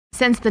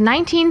Since the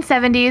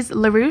 1970s,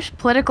 LaRouche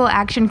Political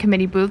Action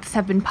Committee booths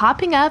have been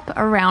popping up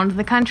around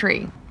the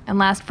country. And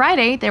last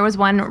Friday, there was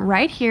one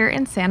right here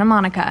in Santa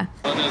Monica.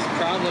 Well, the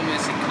problem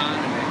is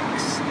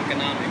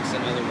economics,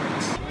 in other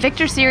words.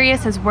 Victor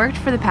Sirias has worked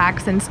for the PAC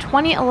since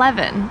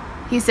 2011.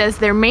 He says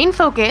their main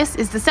focus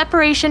is the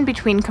separation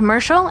between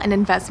commercial and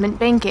investment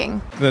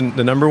banking. The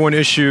number one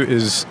issue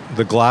is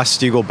the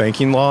Glass-steagall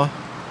banking law,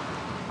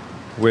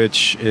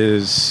 which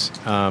is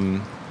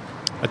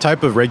a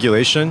type of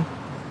regulation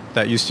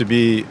that used to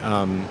be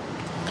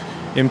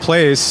in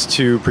place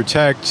to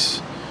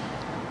protect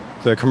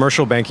the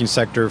commercial banking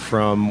sector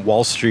from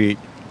Wall Street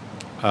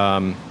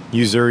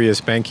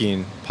usurious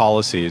banking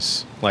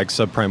policies like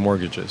subprime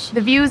mortgages.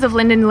 The views of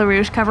Lyndon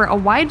LaRouche cover a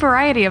wide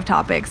variety of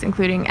topics,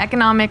 including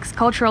economics,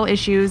 cultural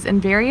issues,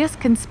 and various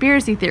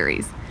conspiracy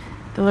theories.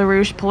 The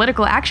LaRouche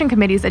Political Action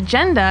Committee's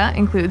agenda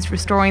includes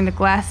restoring the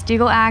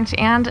Glass-steagall Act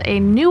and a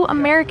new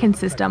American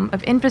system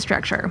of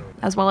infrastructure,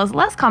 as well as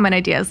less common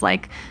ideas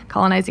like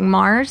colonizing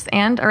Mars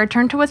and a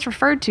return to what's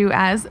referred to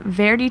as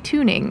Verdi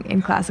tuning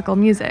in classical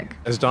music.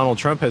 As Donald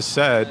Trump has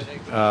said,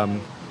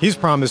 he's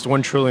promised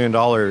 $1 trillion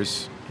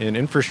in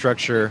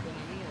infrastructure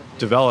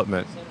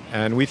development,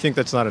 and we think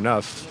that's not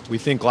enough. We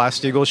think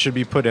Glass-steagall should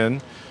be put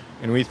in,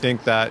 and we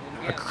think that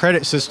a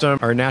credit system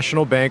or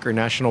national bank or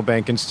national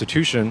bank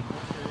institution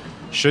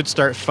should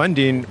start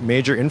funding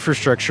major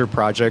infrastructure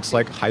projects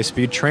like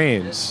high-speed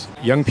trains.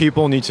 Young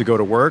people need to go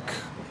to work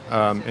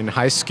in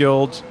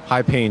high-skilled,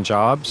 high-paying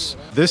jobs.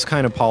 This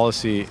kind of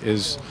policy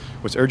is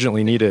what's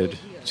urgently needed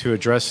to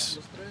address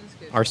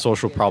our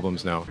social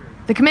problems now.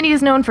 The committee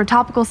is known for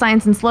topical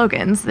signs and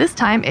slogans. This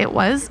time it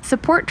was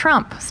 "Support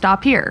Trump,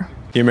 Stop Here,"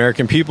 The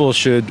American people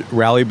should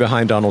rally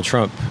behind Donald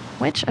Trump,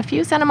 which a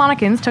few Santa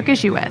Monicans took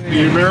issue with.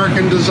 The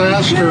American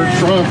disaster,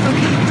 Trump,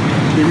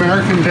 the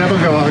American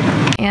demagogue.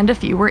 And a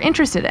few were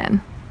interested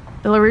in.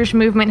 The LaRouche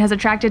movement has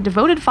attracted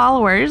devoted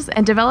followers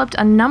and developed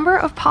a number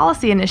of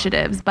policy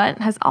initiatives, but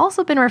has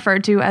also been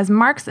referred to as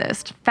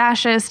Marxist,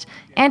 fascist,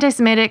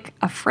 anti-Semitic,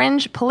 a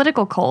fringe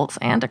political cult,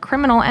 and a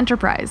criminal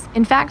enterprise.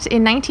 In fact,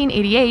 in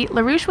 1988,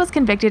 LaRouche was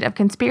convicted of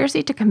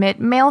conspiracy to commit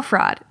mail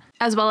fraud,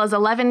 as well as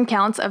 11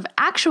 counts of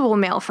actual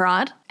mail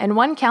fraud and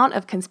 1 count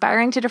of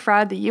conspiring to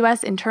defraud the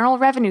U.S. Internal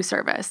Revenue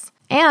Service.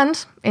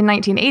 And, in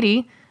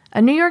 1980,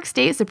 a New York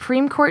State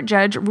Supreme Court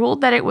judge ruled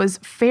that it was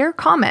fair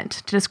comment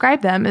to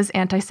describe them as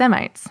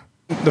anti-Semites.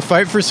 The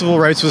fight for civil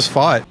rights was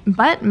fought.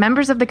 But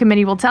members of the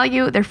committee will tell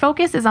you their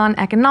focus is on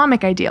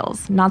economic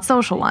ideals, not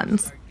social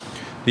ones.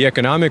 The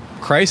economic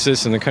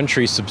crisis in the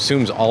country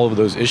subsumes all of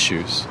those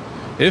issues.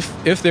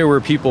 If there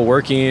were people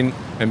working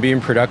and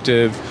being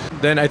productive,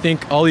 then I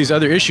think all these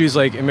other issues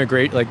like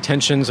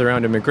tensions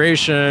around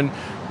immigration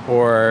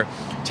or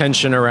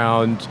tension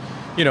around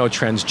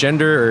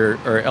transgender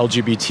or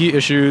LGBT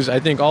issues, I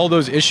think all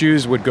those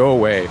issues would go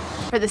away.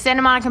 For the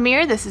Santa Monica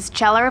Mirror, this is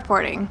Chella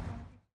reporting.